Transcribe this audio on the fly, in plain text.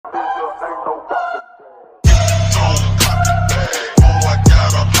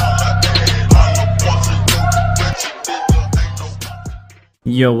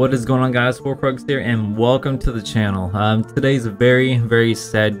Yo, what is going on, guys? Hoarcrux here, and welcome to the channel. Today's a very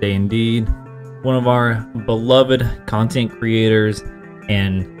sad day indeed. One of our beloved content creators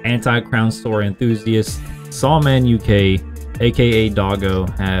and anti-crown story enthusiasts, Sawman UK, aka Doggo,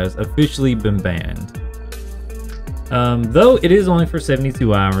 has officially been banned. Though it is only for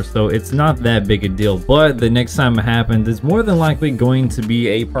 72 hours, so it's not that big a deal, but the next time it happens, it's more than likely going to be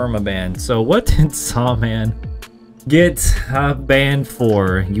a permaban. So what did Sawman get banned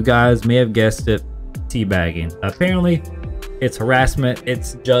for? You guys may have guessed it, teabagging. Apparently it's harassment.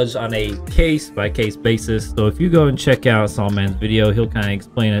 It's judged on a case-by-case basis, so if you go and check out Sawman's video, he'll kind of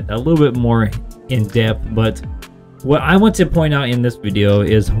explain it a little bit more in depth. But what I want to point out in this video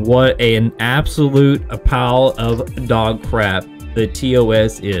is what an absolute pile of dog crap the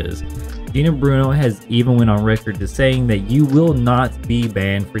ToS is. Gina Bruno has even went on record to saying that you will not be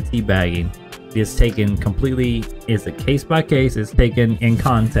banned for teabagging. It's taken completely, it's a case by case, it's taken in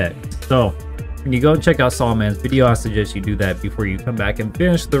context. So when you go and check out Sawman's video, I suggest you do that before you come back and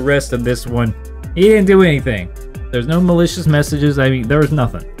finish the rest of this one. He didn't do anything. There's no malicious messages. I mean, there was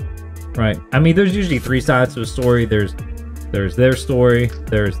nothing, right? I mean, there's usually three sides to a story. There's their story,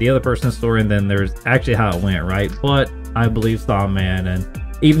 there's the other person's story, and then there's actually how it went, right? But I believe Sawman, and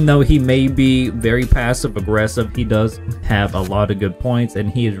even though he may be very passive aggressive, he does have a lot of good points, and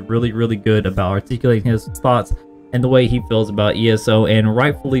he is really good about articulating his thoughts and the way he feels about ESO, and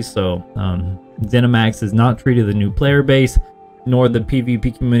rightfully so. Zenimax has not treated the new player base nor the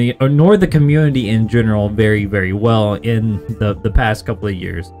PvP community, or nor the community in general very well in the past couple of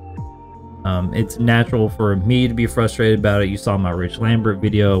years. It's natural for me to be frustrated about it. You saw my Rich Lambert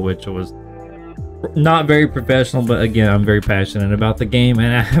video, which was not very professional, but again, I'm very passionate about the game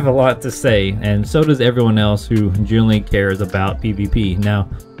and I have a lot to say, and so does everyone else who genuinely cares about PvP. Now,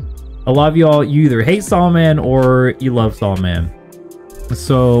 a lot of y'all, you either hate Sawman or you love Sawman.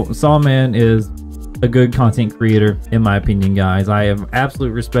 So Sawman is a good content creator in my opinion, guys. I have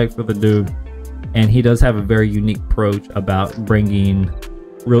absolute respect for the dude, and he does have a very unique approach about bringing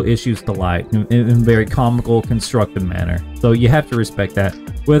real issues to light in a very comical, constructive manner. So you have to respect that.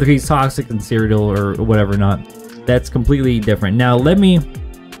 Whether he's toxic and serial or whatever not, that's completely different. Now let me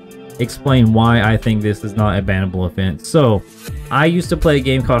explain why I think this is not a bannable offense. So I used to play a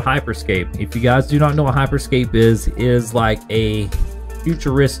game called Hyperscape. If you guys do not know what Hyperscape is like a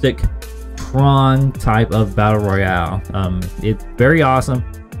futuristic Tron type of battle royale. It's very awesome,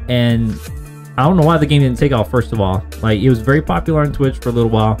 and I don't know why the game didn't take off. First of all, like, it was very popular on Twitch for a little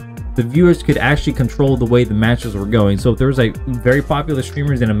while. The viewers could actually control the way the matches were going. So if there was like very popular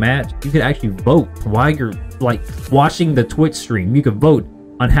streamers in a match, you could actually vote while you're like watching the Twitch stream. You could vote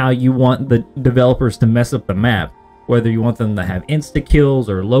on how you want the developers to mess up the map, whether you want them to have insta kills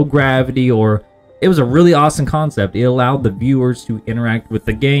or low gravity, or it was a really awesome concept. It allowed the viewers to interact with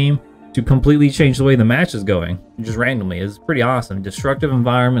the game, to completely change the way the match is going, just randomly. It's pretty awesome. Destructive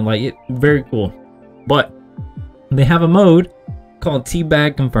environment, like, it very cool. But they have a mode called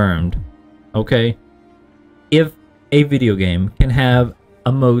Teabag Confirmed. Okay, if a video game can have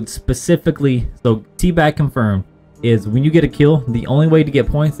a mode specifically, so Teabag Confirmed is when you get a kill, the only way to get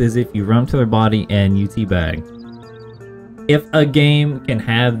points is if you run to their body and you teabag. If a game can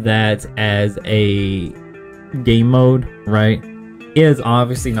have that as a game mode, right, it is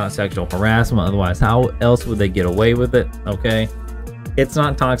obviously not sexual harassment. Otherwise, how else would they get away with it? Okay, it's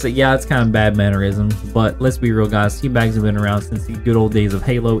not toxic. Yeah, it's kind of bad mannerism, but let's be real, guys. Teabags have been around since the good old days of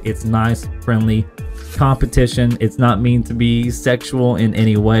Halo. It's nice, friendly competition. It's not mean to be sexual in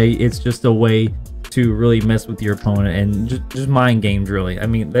any way. It's just a way to really mess with your opponent and just mind games, really. I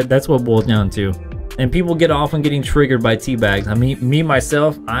mean, that's what it boils down to. And people get off on getting triggered by teabags. I mean, me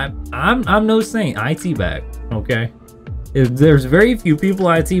myself, I'm no saint. I teabag. Okay, there's very few people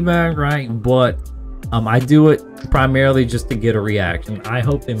I teabag, right? But I do it primarily just to get a reaction. I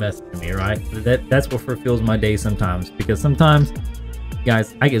hope they mess with me, right? That's what fulfills my day sometimes, because sometimes,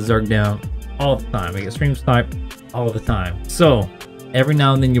 guys, I get zerged down all the time. I get stream sniped all the time. So every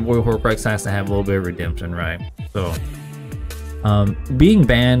now and then your boy Hoarcrux has to have a little bit of redemption, right? So being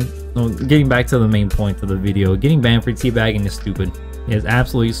banned, getting back to the main point of the video, getting banned for teabagging is stupid. Is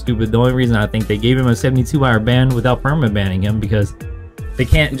absolutely stupid. The only reason I think they gave him a 72-hour ban without perma-banning him, because they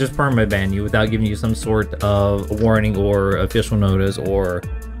can't just perma-ban you without giving you some sort of warning or official notice, or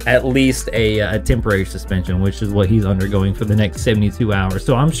at least a temporary suspension, which is what he's undergoing for the next 72 hours.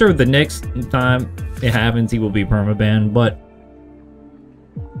 So I'm sure the next time it happens, he will be perma-banned. But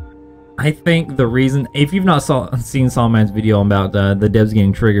I think the reason, if you've not seen Sawman's video about the devs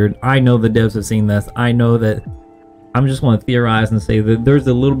getting triggered, I know the devs have seen this. I know that I'm just want to theorize and say that there's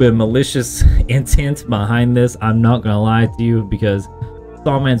a little bit of malicious intent behind this. I'm not going to lie to you, because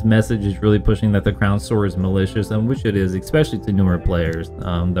Sawman's message is really pushing that the crown store is malicious, and which it is, especially to newer players.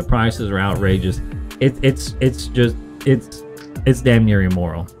 The prices are outrageous. It's damn near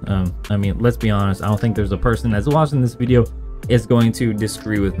immoral. I mean, let's be honest. I don't think there's a person that's watching this video is going to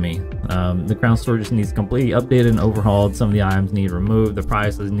disagree with me. The crown store just needs completely updated and overhauled. Some of the items need removed. The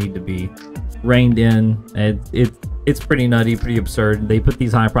prices need to be reined in. It's pretty nutty, pretty absurd. They put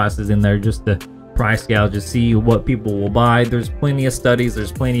these high prices in there just to price gouge, to see what people will buy. There's plenty of studies,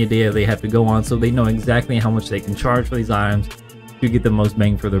 there's plenty of data they have to go on, so they know exactly how much they can charge for these items to get the most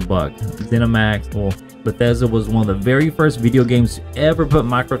bang for their buck. Zenimax, well, Bethesda was one of the very first video games to ever put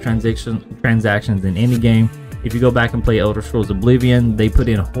transactions in any game. If you go back and play Elder Scrolls Oblivion, they put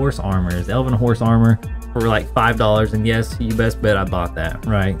in horse armors, elven horse armor, for like $5, and yes, you best bet I bought that,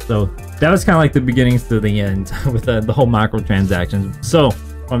 right? So that was kind of like the beginnings to the end with the whole microtransactions. So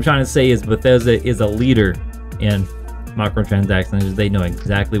what I'm trying to say is Bethesda is a leader in microtransactions. They know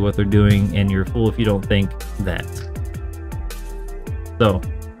exactly what they're doing, and you're a fool if you don't think that. So,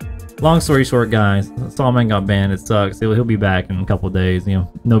 long story short, guys, Sawman got banned. It sucks. He'll be back in a couple days. You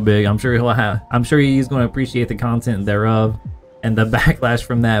know, no big. I'm sure he's going to appreciate the content thereof and the backlash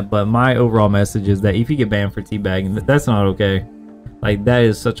from that. But my overall message is that if you get banned for teabagging, that's not okay. Like, that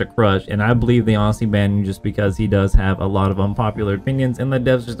is such a crush, and I believe they honestly banned him just because he does have a lot of unpopular opinions, and the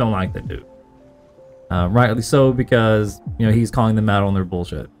devs just don't like that dude. Rightly so, because, you know, he's calling them out on their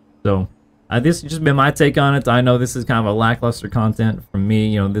bullshit. So, this has just been my take on it. I know this is kind of a lackluster content from me.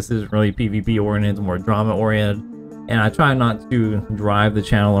 You know, this isn't really PvP oriented, it's more drama oriented, and I try not to drive the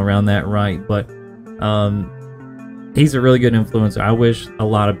channel around that, right? But, he's a really good influencer. I wish a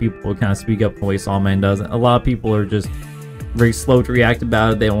lot of people would kind of speak up the way Sawman does. A lot of people are just very slow to react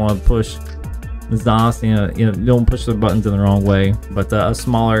about it. They don't want to push ZOS, you know, don't push the buttons in the wrong way. But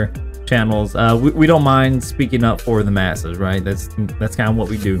smaller channels, we don't mind speaking up for the masses, right? That's kind of what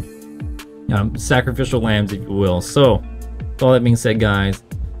we do. Sacrificial lambs, if you will. So, with all that being said, guys,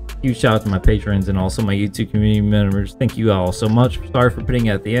 huge shout out to my patrons and also my YouTube community members. Thank you all so much. Sorry for putting it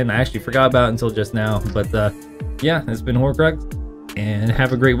at the end. I actually forgot about it until just now. But yeah, it's been Hoarcrux, and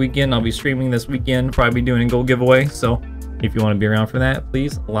have a great weekend. I'll be streaming this weekend, probably be doing a gold giveaway. So if you want to be around for that,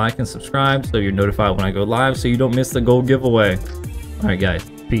 please like and subscribe so you're notified when I go live so you don't miss the gold giveaway. All right, guys,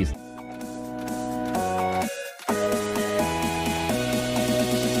 peace.